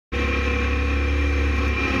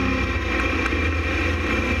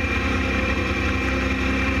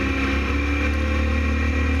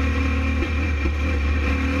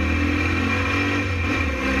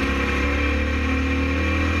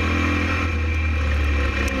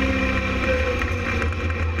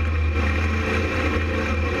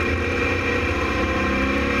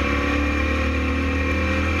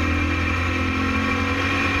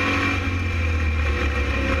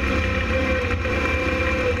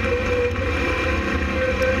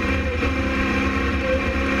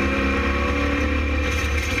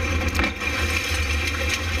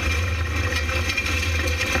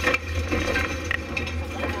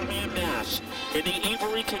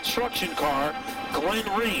Glenn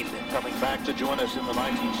Reen. Coming back to join us in the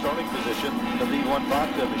 19 starting position, the V1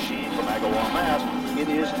 vodka machine from Agawam, Mass. It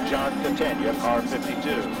is John Catania, car 52.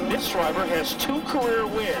 This driver has 2 career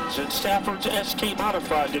wins in Stafford's SK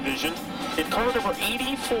Modified division. In car number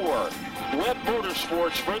 84, Webb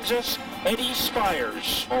Motorsports brings us Eddie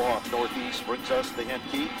Spires. Mohawk Northeast brings us the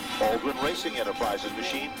Henke Baldwin Racing Enterprises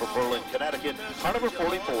machine from Berlin, Connecticut. Car number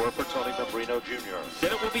 44 for Tony Membrino Jr.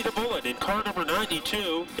 Then it will be the Bullet in car number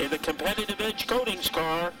 92 in the competitive Edge Coatings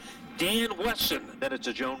car, Dan Wesson. Then it's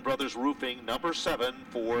a Jones Brothers Roofing number 7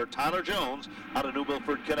 for Tyler Jones out of New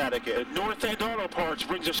Milford, Connecticut. North End Auto Parts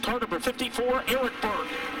brings us car number 54, Eric Berg.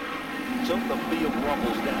 So the field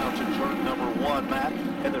rumbles down to turn number 1, Matt,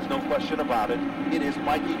 and there's no question about it. It is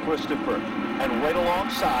Mikey Christopher. And right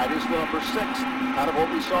alongside is the number 6, kind of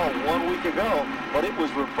what we saw 1 week ago, but it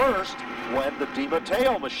was reversed when the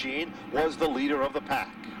DiMatteo machine was the leader of the pack.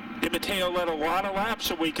 DiMatteo led a lot of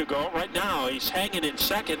laps a week ago. Right now, he's hanging in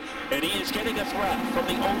second, and he is getting a threat from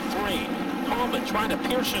the 03. Coleman trying to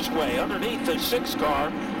pierce his way underneath the 6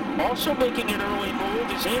 car. Also making an early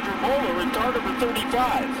move is Andrew Moeller in car number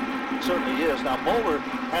 35. Certainly is. Now, Moeller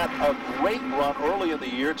had a great run early in the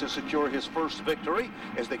year to secure his first victory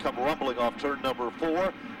as they come rumbling off turn number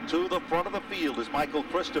 4. To the front of the field is Michael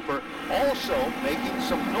Christopher. Also making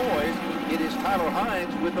some noise, it is Tyler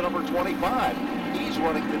Hines with the number 25. He's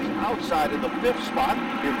running to the outside in the 5th spot.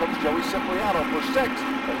 Here comes Joey Cipriano for 6th.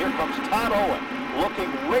 And here comes Todd Owen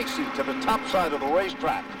looking racy to the top side of the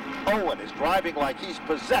racetrack. Owen is driving like he's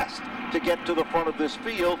possessed to get to the front of this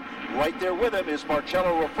field. Right there with him is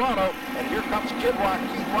Marcello Rafano, and here comes Kid Rock,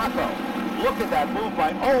 Keith Rocco. Look at that move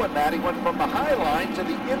by Owen, Matt. He went from the high line to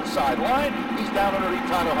the inside line. He's down underneath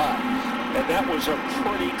Tyler Hines. And that was a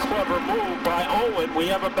pretty clever move by Owen. We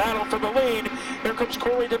have a battle for the lead. Here comes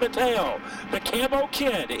Corey DiMatteo, the Camo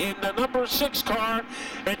Kid in the number 6 car.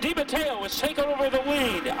 And DiMatteo is taking over the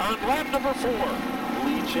lead on lap number 4.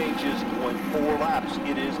 Lead changes going 4 laps.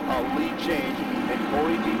 It is a lead change, and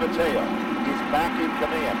Corey DiMatteo is back in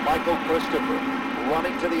command. Michael Christopher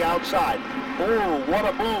running to the outside. Oh, what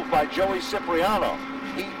a move by Joey Cipriano.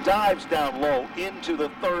 He dives down low into the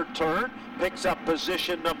 3rd turn, picks up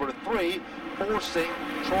position number 3, forcing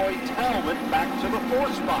Troy Talman back to the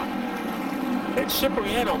 4th spot. And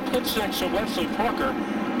Cipriano pits next to Wesley Parker,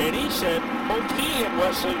 and he said both he and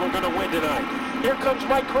Wesley were going to win tonight. Here comes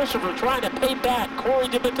Mike Christopher trying to pay back Corey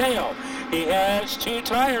DiMatteo. He has 2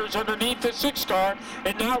 tires underneath the 6 car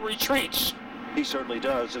and now retreats. He certainly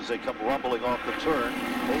does as they come rumbling off the turn.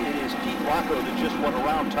 It is Keith Rocco that just went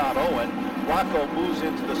around Todd Owen. Rocco moves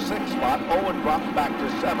into the 6th spot. Owen drops back to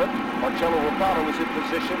 7th. Marcello Rafano is in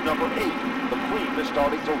position number 8. The cream is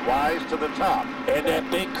starting to rise to the top. And that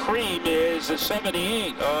big cream is the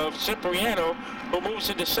 78 of Cipriano, who moves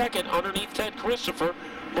into 2nd underneath Ted Christopher.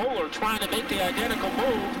 Moeller trying to make the identical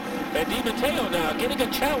move. And DiMatteo now getting a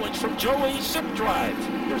challenge from Joey Cipdrive.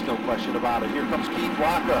 There's no question about it. Here comes Keith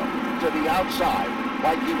Rocco to the outside.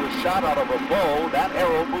 Like he was shot out of a bow, that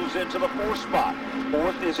arrow moves into the 4th spot.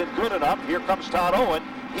 4th isn't good enough. Here comes Todd Owen.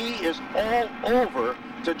 He is all over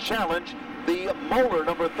to challenge the Moeller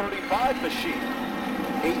number 35 machine.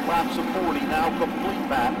 8 laps of 40 now complete,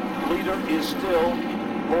 Matt. Leader is still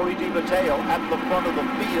Corey DiMatteo at the front of the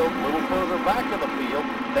field. A little further back in the field,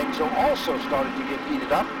 things are also starting to get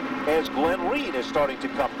heated up as Glenn Reen is starting to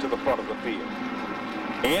come to the front of the field.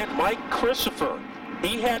 And Mike Christopher,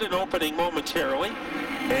 he had an opening momentarily,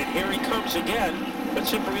 and here he comes again, but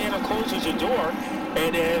Cipriano closes the door,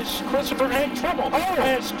 and as Christopher had trouble,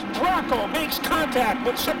 as Rocco makes contact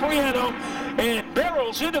with Cipriano and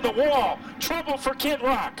barrels into the wall. Trouble for Kid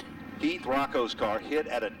Rock. Keith Rocco's car hit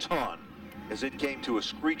at a ton as it came to a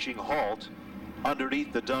screeching halt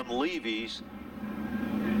underneath the Dunleavy's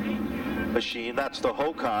machine. That's the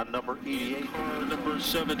Hokan number 88. Car number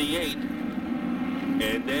 78.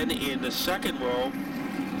 And then in the 2nd row,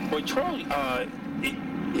 boy, Charlie,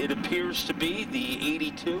 it appears to be the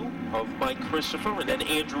 82 of Mike Christopher, and then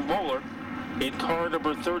Andrew Moeller in car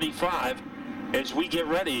number 35 as we get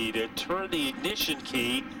ready to turn the ignition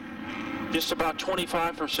key. Just about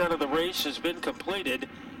 25% of the race has been completed,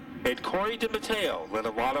 and Corey DiMatteo led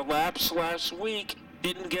a lot of laps last week,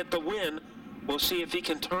 didn't get the win. We'll see if he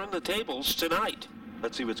can turn the tables tonight.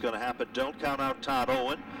 Let's see what's going to happen. Don't count out Todd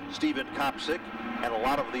Owen, Stephen Kopsick, and a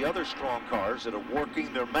lot of the other strong cars that are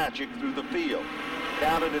working their magic through the field.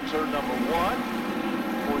 Down into turn number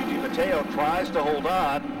 1, Corey DiMatteo tries to hold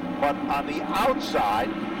on, but on the outside,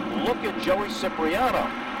 look at Joey Cipriano.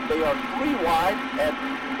 They are 3 wide, and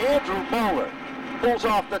Andrew Moeller pulls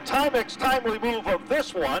off the Timex timely move of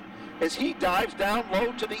this one as he dives down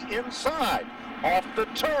low to the inside. Off the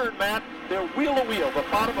turn, Matt. They're wheel-to-wheel, the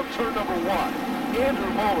bottom of turn number 1. Andrew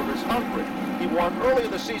Moeller is hungry. He won early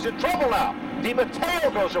in the season. Trouble now.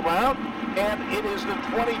 DiMatteo goes around, and it is the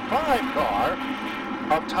 25 car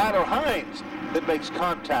of Tyler Hines that makes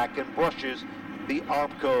contact and brushes the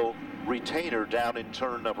Armco retainer down in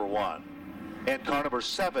turn number 1. And car number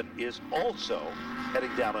 7 is also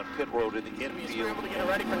heading down on pit road in the infield. We're able to get it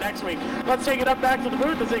ready for next week. Let's take it up back to the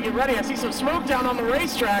booth as they get ready. I see some smoke down on the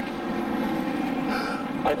racetrack.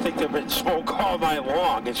 I think there's been smoke all night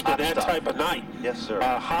long. It's been that type of night. Yes, sir.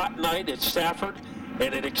 A hot night at Stafford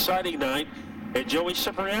and an exciting night. And Joey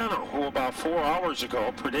Cipriano, who about 4 hours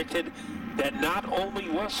ago predicted that not only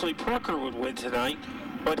Wesley Prucker would win tonight,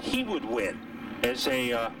 but he would win as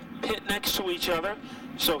they pit next to each other.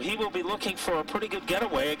 So he will be looking for a pretty good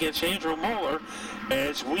getaway against Andrew Moeller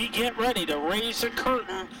as we get ready to raise the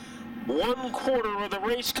curtain. 1/4 of the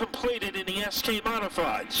race completed in the SK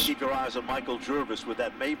Modifieds. Keep your eyes on Michael Jervis with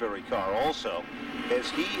that Mayberry car also, as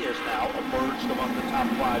he is now emerged among the top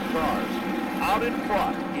 5 cars. Out in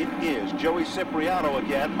front, it is Joey Cipriano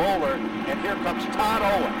again, Moeller, and here comes Todd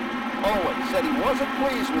Owen. Owen said he wasn't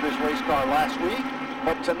pleased with his race car last week,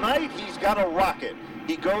 but tonight he's got a rocket.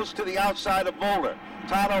 He goes to the outside of Moeller.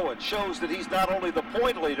 Todd Owen shows that he's not only the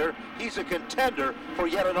point leader, he's a contender for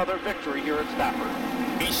yet another victory here at Stafford.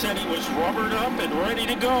 He said he was rubbered up and ready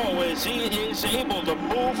to go as he is able to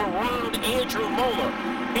move around Andrew Moeller.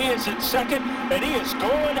 He is in second, and he is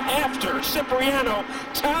going after Cipriano.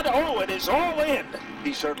 Todd Owen is all in.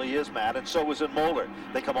 He certainly is, Matt, and so is in Moeller.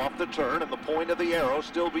 They come off the turn, and the point of the arrow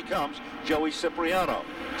still becomes Joey Cipriano.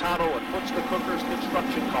 Todd Owen puts the Cookers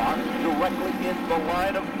construction car directly in the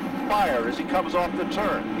line of fire as he comes off the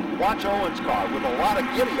turn. Watch Owen's car with a lot of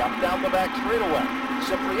giddy-up down the back straightaway.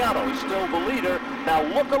 Cipriano is still the leader. Now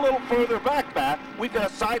look a little further back, Matt. We've got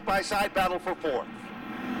a side-by-side battle for 4th.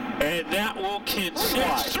 And that will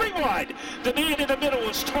consist 3 wide. The man in the middle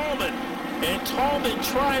is Tallman. And Tallman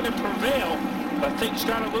trying to prevail. But things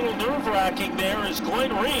got a little nerve-wracking there as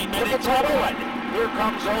Glenn Reen made it to Owen. Here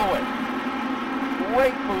comes Owen.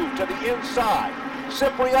 Great move to the inside.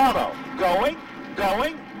 Cipriano going,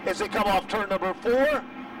 as they come off turn number 4.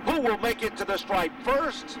 Who will make it to the stripe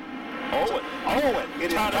first? Owen.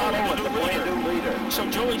 It is Todd Owen, the brand new leader. So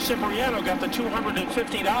Joey Cipriano got the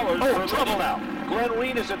 $250 for trouble now. Glenn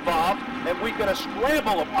Reen is involved, and we've got a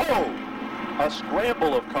scramble of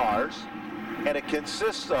cars, and it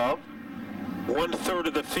consists of 1/3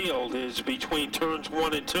 of the field is between turns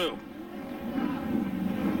 1 and 2.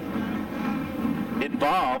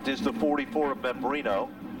 Involved is the 44 of Membrino.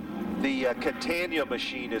 The Catania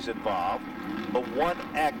machine is involved. The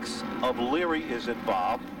 1X of Leary is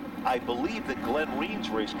involved. I believe that Glenn Reen's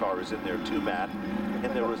race car is in there too, Matt.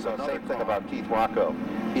 And there was the same thing about Keith Rocco,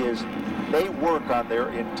 is they work on their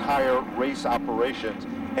entire race operations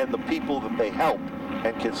and the people that they help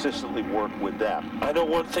and consistently work with them. I know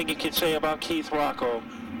one thing you can say about Keith Rocco.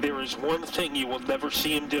 There is one thing you will never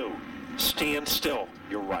see him do. Stand still.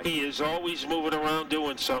 You're right. He is always moving around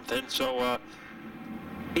doing something, so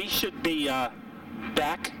he should be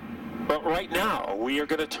back. But right now, we are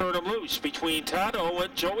going to turn him loose between Todd Owen,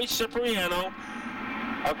 Joey Cipriano.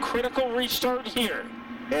 A critical restart here.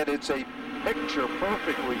 And it's a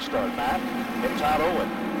picture-perfect restart, Matt. And Todd Owen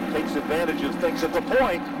takes advantage of things at the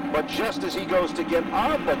point, but just as he goes to get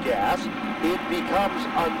on the gas, it becomes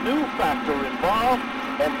a new factor involved,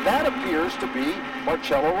 and that appears to be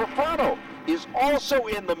Marcello Rafano is also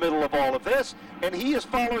in the middle of all of this, and he is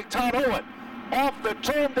following Todd Owen. Off the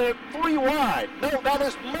turn, they're 3 wide. No, that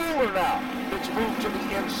is Moeller now. It's moved to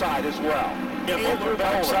the inside as well. Yeah, Moeller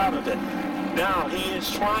backs out of it. Now he is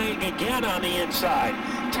trying again on the inside.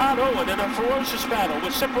 Todd Owen in a ferocious battle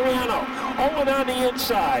with Cipriano. Owen on the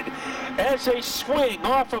inside as they swing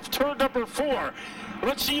off of turn number 4.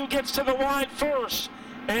 Let's see who gets to the line first.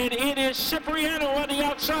 And it is Cipriano on the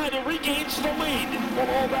outside and regains the lead.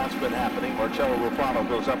 Well, all that's been happening. Marcello Rufano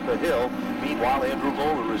goes up the hill. Meanwhile, Andrew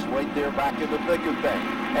Moeller is right there back in the thick of things.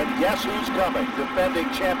 And guess who's coming? Defending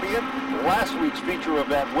champion, last week's feature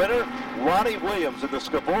event winner, Ronnie Williams in the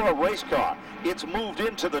Scavora race car. It's moved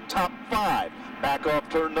into the top 5. Back off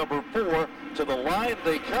turn number 4. To the line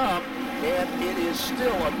they come, and it is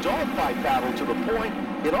still a dogfight battle to the point.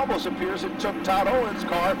 It almost appears it took Todd Owen's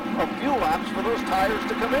car a few laps for those tires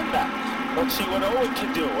to come in back. Let's see what Owen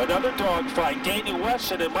can do. Another dogfight. Daniel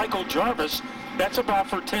Weston and Michael Jarvis. That's about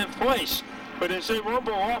for 10th place. But as they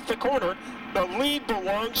rumble off the corner, the lead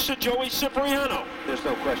belongs to Joey Cipriano. There's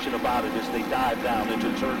no question about it as they dive down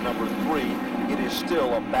into turn number 3. It is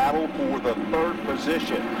still a battle for the 3rd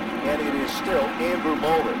position, and it is still Andrew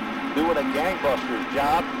Moeller doing a gangbuster's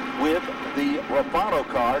job. with the Rafano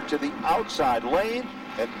car to the outside lane,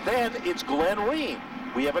 and then it's Glenn Reen.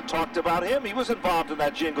 We haven't talked about him. He was involved in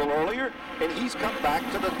that jingle earlier, and he's come back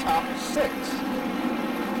to the top 6.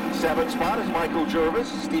 7th spot is Michael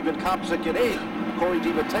Jervis, Stephen Kopsik in 8th, Corey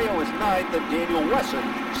DiMatteo is 9th, and Daniel Wesson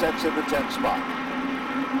sets in the 10th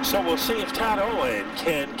spot. So we'll see if Todd Owen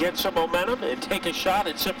can get some momentum and take a shot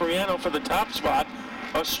at Cipriano for the top spot.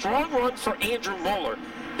 A strong run for Andrew Moeller.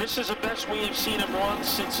 This is the best we have seen him run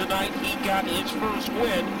since the night he got his first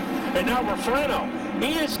win. And now Rafano,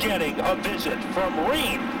 he is getting a visit from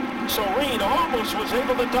Reen. So Reen almost was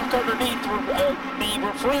able to duck underneath the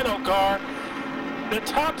Rafano car. The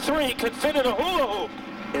top 3 could fit in a hula hoop.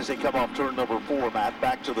 As they come off turn number 4, Matt,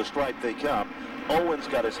 back to the stripe they come. Owen's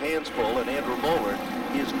got his hands full, and Andrew Moeller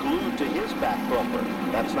is glued to his back bumper.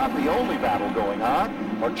 That's not the only battle going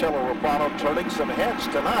on. Marcello Rafano turning some heads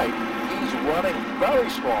tonight. He's running very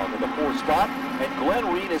strong in the 4th spot, and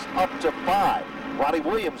Glenn Reen is up to 5. Ronnie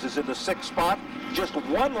Williams is in the 6th spot, just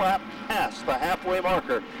 1 lap past the halfway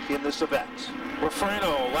marker in this event.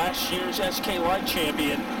 Rafano, last year's SK Light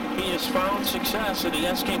champion, he has found success in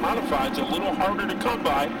the SK Modifieds, a little harder to come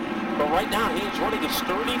by, but right now he is running his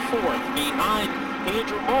 34th behind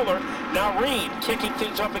Andrew Moeller. Now Reen kicking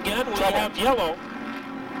things up again. We have yellow.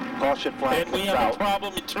 Caution flag. And we have a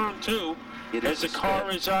problem in turn 2 as the car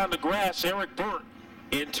spin. is on the grass. Eric Burt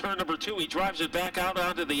in turn number 2. He drives it back out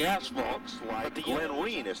onto the asphalt. Looks like Glenn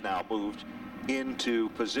Reen is now moved into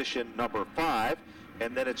position number 5.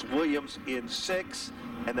 And then it's Williams in 6,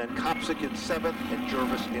 and then Kopsik in 7th, and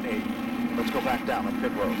Jervis in 8th. Let's go back down on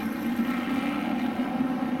pit road.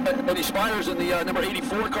 Eddie Spires in the number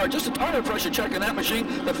 84 car. Just a tire pressure check on that machine.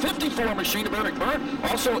 The 54 machine of Eric Burt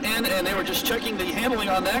also in, and they were just checking the handling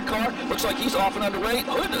on that car. Looks like he's off and underway.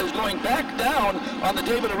 Hood is going back down on the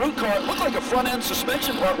David Arute car. It looked like a front-end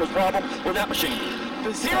suspension part was problem with that machine.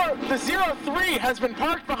 The 03 has been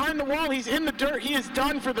parked behind the wall. He's in the dirt. He is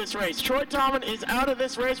done for this race. Troy Tallman is out of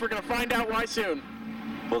this race. We're going to find out why soon.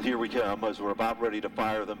 Well, here we come as we're about ready to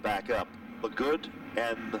fire them back up. The good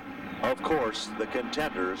and, of course, the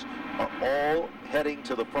contenders are all heading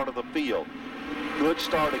to the front of the field. Good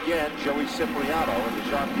start again. Joey Cipriano in the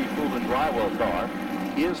Jean P. Poulin Drywell car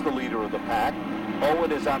is the leader of the pack.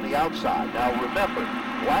 Owen is on the outside. Now remember,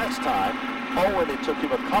 last time, Owen, it took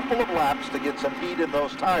him a couple of laps to get some heat in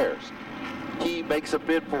those tires. He makes a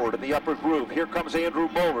bid for it in the upper groove. Here comes Andrew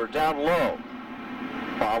Moeller down low.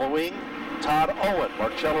 Following Todd Owen,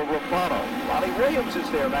 Marcello Rafano. Ronnie Williams is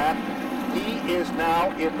there, Matt. He is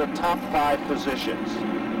now in the top 5 positions.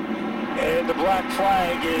 And the black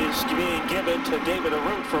flag is being given to David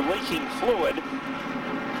Arute for leaking fluid.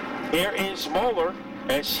 Here is Moeller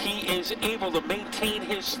as he is able to maintain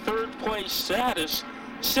his 3rd place status.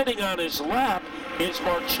 Sitting on his lap is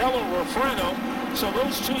Marcello Rafano. So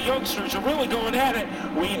those 2 youngsters are really going at it.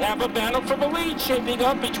 We have a battle for the lead shaping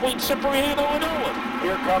up between Cipriano and Owen.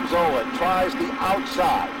 Here comes Owen, tries the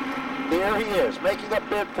outside. There he is, making a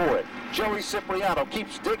bid for it. Joey Cipriano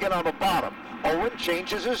keeps digging on the bottom. Owen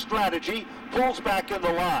changes his strategy, pulls back in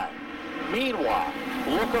the line. Meanwhile,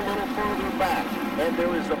 look a little further back, and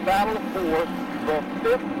there is the battle for the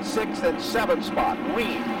 5th, 6th, and 7th spot.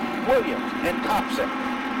 Reen, Williams, and Kopsik.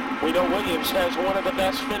 We know Williams has one of the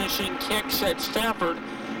best finishing kicks at Stafford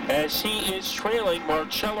as he is trailing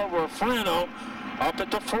Marcello Rafano up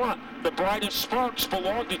at the front. The brightest sparks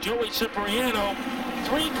belong to Joey Cipriano.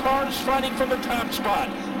 3 cars fighting for the top spot.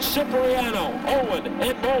 Cipriano, Owen,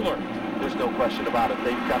 and Moeller. There's no question about it.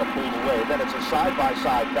 They've got to pull away. Then it's a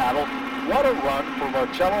side-by-side battle. What a run for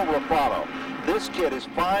Marcello Rafano. This kid is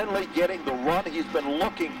finally getting the run he's been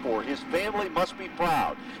looking for. His family must be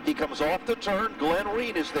proud. He comes off the turn. Glenn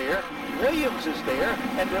Reen is there. Williams is there.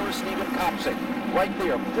 And there is Stephen Kopsik. Right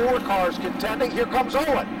there. 4 cars contending. Here comes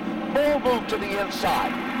Owen. Bull move to the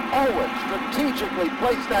inside. Owen strategically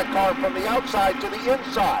placed that car from the outside to the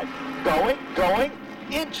inside. Going,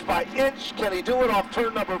 inch by inch. Can he do it off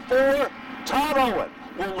turn number 4? Todd Owen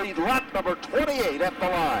will lead lap number 28 at the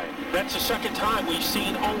line. That's the 2nd time we've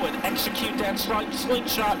seen Owen execute that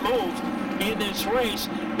slingshot move in this race.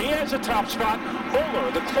 He has a top spot.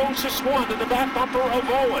 Moeller, the closest one to the back bumper of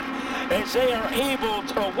Owen, as they are able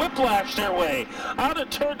to whiplash their way out of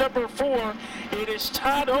turn number 4. It is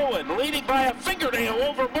Todd Owen leading by a fingernail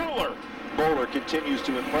over Moeller. Moeller continues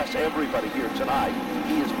to impress everybody here tonight.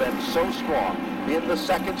 He has been so strong in the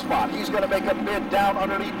 2nd spot. He's going to make a bid down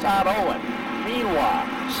underneath Todd Owen. Meanwhile,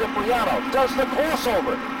 Cipriano does the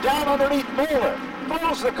crossover down underneath Moeller.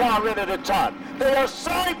 Throws the car in at a ton. They are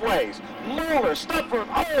sideways. Moeller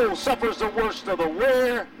suffers the worst of the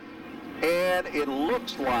wear. And it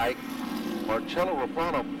looks like Marcello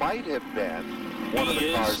Rafano might have been one of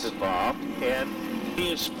the cars involved, and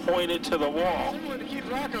he is pointed to the wall. Similar to Keith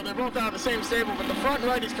Rocco, they're both out of the same stable, but the front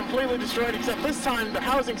right is completely destroyed, except this time the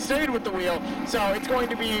housing stayed with the wheel, so it's going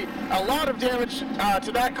to be a lot of damage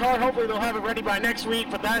to that car. Hopefully they'll have it ready by next week,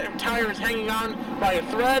 but that tire is hanging on by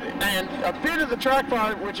a thread, and a bit of the track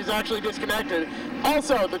bar, which is actually disconnected.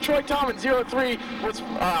 Also, the Troy Tomlin 03 was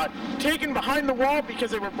taken behind the wall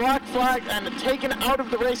because they were black flagged and taken out of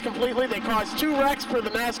the race completely. They caused 2 wrecks per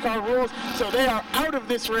the NASCAR rules, so they are out of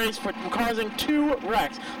this race for causing 2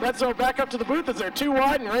 wrecks. Let's go back up to the booth as they're 2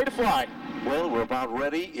 wide and ready to fly. well, we're about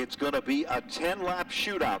ready. It's going to be a 10-lap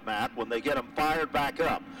shootout, Matt, when they get him fired back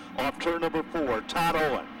up. Off turn number 4, Todd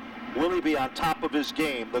Owen. Will he be on top of his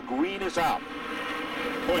game? The green is out.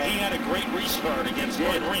 Boy, he had a great restart against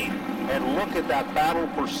Glenn Reed. And look at that battle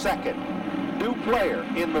for second. New player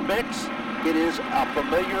in the mix. It is a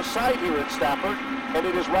familiar sight here at Stafford, and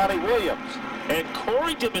it is Ronnie Williams. And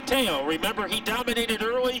Corey DiMatteo, remember he dominated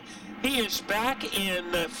early. He is back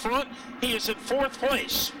in front. He is in 4th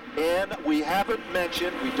place. And we haven't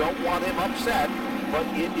mentioned, we don't want him upset, but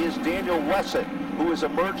it is Daniel Wesson who has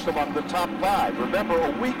emerged among the top 5. Remember,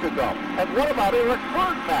 a week ago. And what about Eric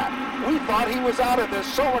Byrd, Matt? We thought he was out of this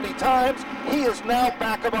so many times. He is now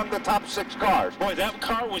back among the top 6 cars. Boy, that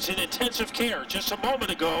car was in intensive care just a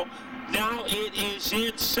moment ago. Now it is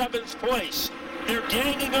in 7th place. They're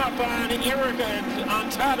ganging up on Eric and on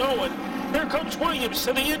Todd Owen. Here comes Williams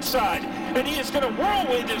to the inside, and he is going to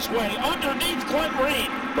whirlwind his way underneath Glenn Reed.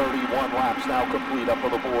 31 laps now complete up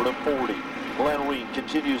on the board of 40. Glenn Reed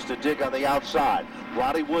continues to dig on the outside.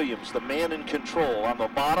 Ronnie Williams, the man in control on the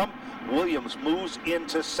bottom. Williams moves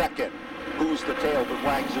into 2nd. Who's the tail that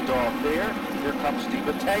wags the dog there? Here comes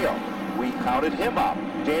DiMatteo. We counted him up.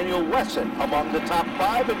 Daniel Wesson among the top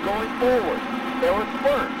 5 and going forward. Eric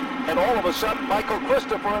Byrd. And all of a sudden, Michael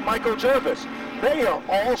Christopher and Michael Jervis. They are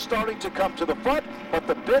all starting to come to the front, but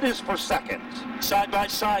the bid is for 2nd.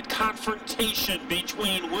 Side-by-side confrontation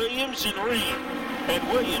between Williams and Reed. And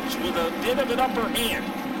Williams with a bit of an upper hand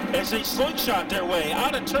as they slingshot their way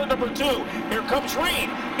out of turn number 2. Here comes Reed.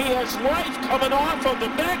 He has life coming off of the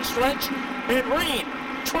backstretch, and Reed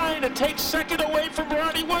trying to take 2nd away from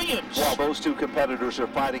Ronnie Williams. While those 2 competitors are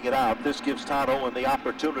fighting it out, this gives Todd Owen the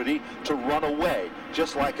opportunity to run away.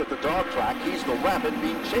 Just like at the dog track, he's the rabbit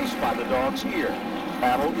being chased by the dogs here.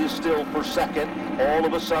 Battle is still for 2nd. All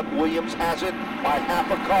of a sudden, Williams has it by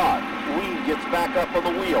half a car. Reed gets back up on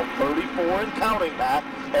the wheel, 34 and counting that.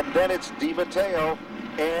 And then it's DiMatteo,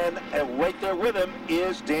 and right there with him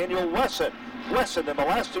is Daniel Wesson. Wesson in the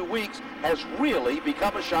last 2 weeks has really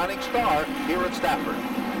become a shining star here at Stafford.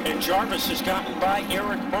 And Jarvis has gotten by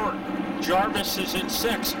Eric Byrd. Jarvis is in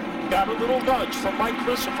 6th. Got a little nudge from Mike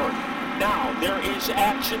Christopher. Now there is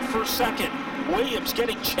action for 2nd. Williams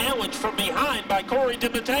getting challenged from behind by Corey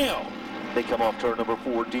DiMatteo. They come off turn number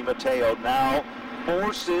 4. DiMatteo now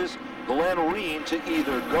forces Glenn Reed to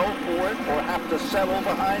either go for it or have to settle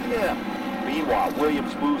behind him. Meanwhile,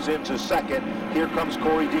 Williams moves into 2nd. Here comes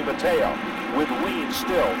Corey DiMatteo with Reed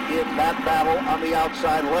still in that battle on the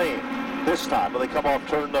outside lane. This time, when they come off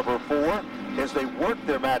turn number 4, as they work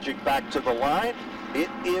their magic back to the line, it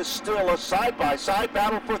is still a side-by-side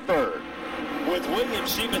battle for 3rd. With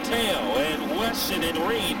Williams, DiMatteo, and Wesson and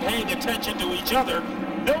Reed paying attention to each other,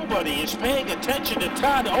 nobody is paying attention to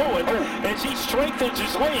Todd Owen as he strengthens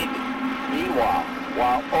his lead. Meanwhile,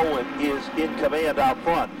 while Owen is in command out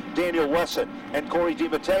front, Daniel Wesson and Corey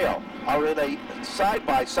DiMatteo are in a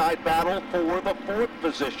side-by-side battle for the 4th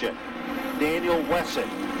position. Daniel Wesson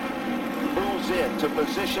moves into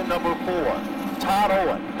position number 4. Todd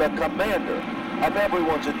Owen, the commander of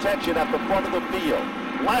everyone's attention at the front of the field.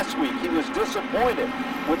 Last week, he was disappointed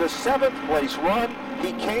with a 7th place run.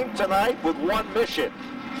 He came tonight with one mission.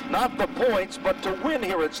 Not the points, but to win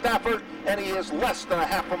here at Stafford, and he is less than a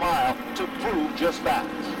half a mile to prove just that.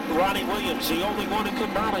 Ronnie Williams, the only one who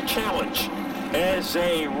could mount a challenge as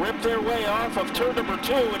they rip their way off of turn number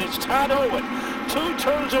 2, and it's Todd Owen, 2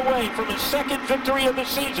 turns away from his 2nd victory of the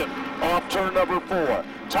season. Off turn number 4,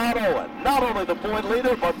 Todd Owen, not only the point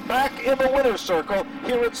leader, but back in the winner's circle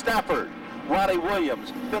here at Stafford. Ronnie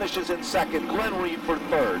Williams finishes in 2nd, Glenn Reed for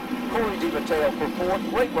 3rd, Corey DiMatteo for 4th,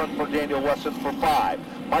 great run for Daniel Wesson for 5.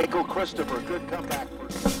 Michael Christopher, good comeback for...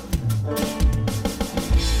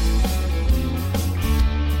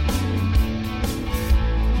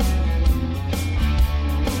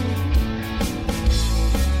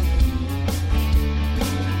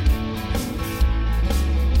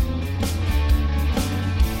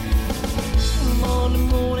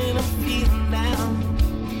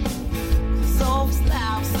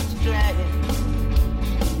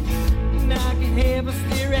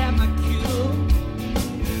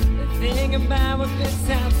 About good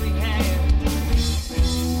times we had.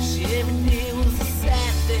 Every day was a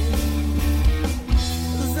Saturday,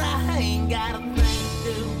 'cause I ain't got a thing to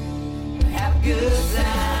do. Have a good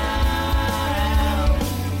time,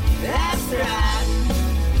 that's right.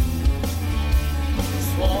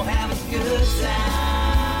 Just won't have a good time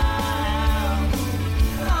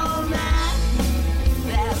all night,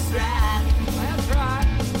 that's right. That's right.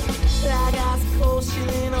 I got some cold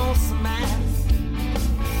shilling on some ice,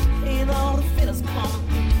 and all the fellas coming.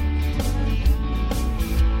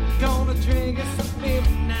 Gonna drink us a beer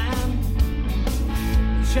tonight,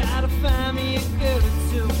 try to find me a girl or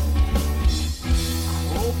two. I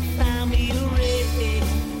hope you find me a redhead,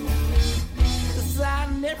 'cause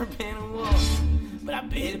I've never been a one, but I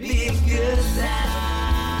bet it'd be a good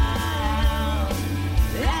time.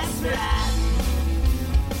 That's right.